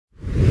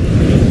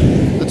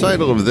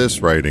title of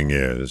this writing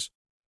is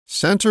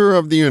Center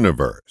of the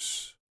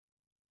Universe.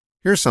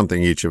 Here's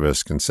something each of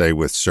us can say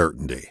with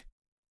certainty.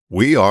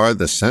 We are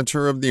the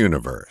center of the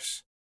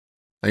universe.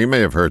 Now, you may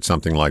have heard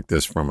something like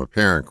this from a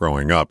parent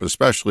growing up,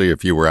 especially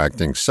if you were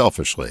acting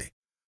selfishly.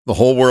 The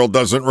whole world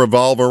doesn't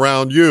revolve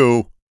around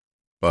you.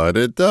 But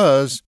it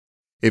does.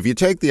 If you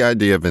take the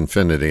idea of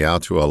infinity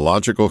out to a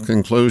logical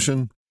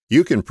conclusion,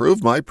 you can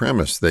prove my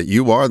premise that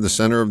you are the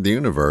center of the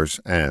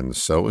universe, and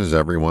so is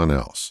everyone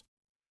else.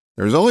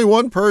 There's only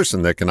one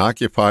person that can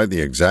occupy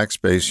the exact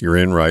space you're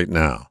in right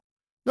now.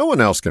 No one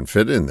else can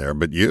fit in there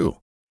but you.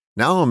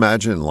 Now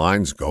imagine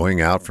lines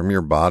going out from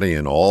your body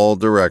in all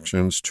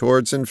directions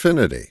towards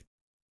infinity.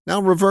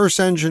 Now reverse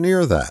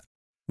engineer that.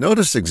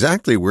 Notice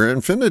exactly where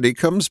infinity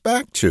comes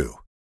back to.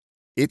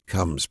 It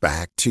comes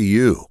back to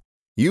you.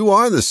 You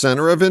are the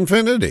center of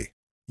infinity.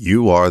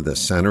 You are the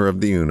center of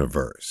the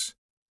universe.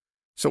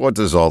 So what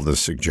does all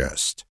this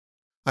suggest?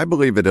 I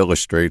believe it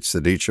illustrates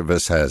that each of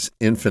us has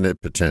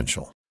infinite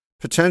potential.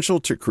 Potential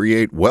to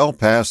create well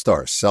past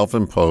our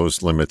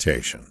self-imposed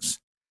limitations.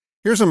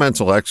 Here's a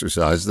mental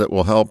exercise that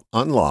will help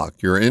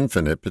unlock your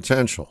infinite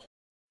potential.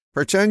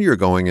 Pretend you're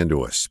going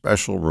into a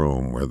special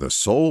room where the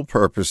sole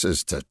purpose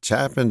is to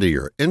tap into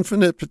your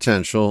infinite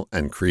potential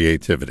and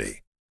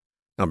creativity.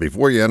 Now,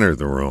 before you enter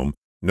the room,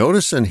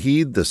 notice and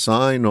heed the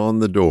sign on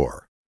the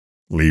door.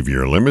 Leave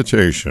your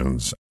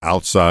limitations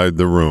outside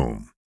the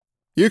room.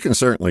 You can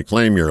certainly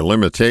claim your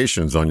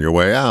limitations on your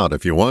way out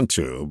if you want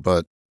to,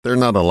 but they're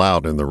not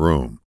allowed in the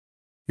room.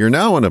 You're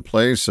now in a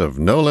place of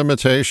no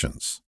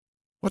limitations.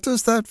 What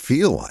does that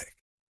feel like?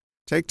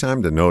 Take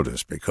time to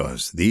notice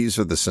because these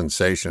are the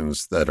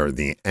sensations that are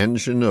the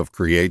engine of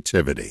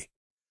creativity.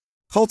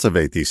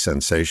 Cultivate these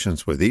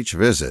sensations with each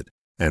visit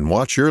and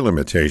watch your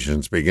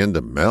limitations begin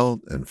to melt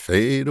and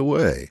fade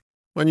away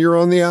when you're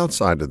on the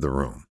outside of the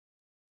room.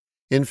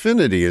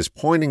 Infinity is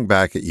pointing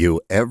back at you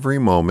every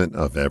moment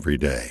of every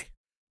day.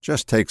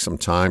 Just take some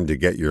time to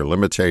get your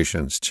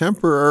limitations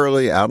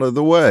temporarily out of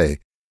the way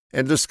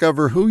and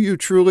discover who you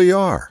truly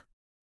are,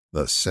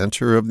 the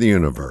center of the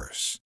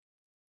universe.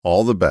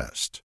 All the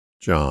best,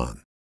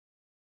 John.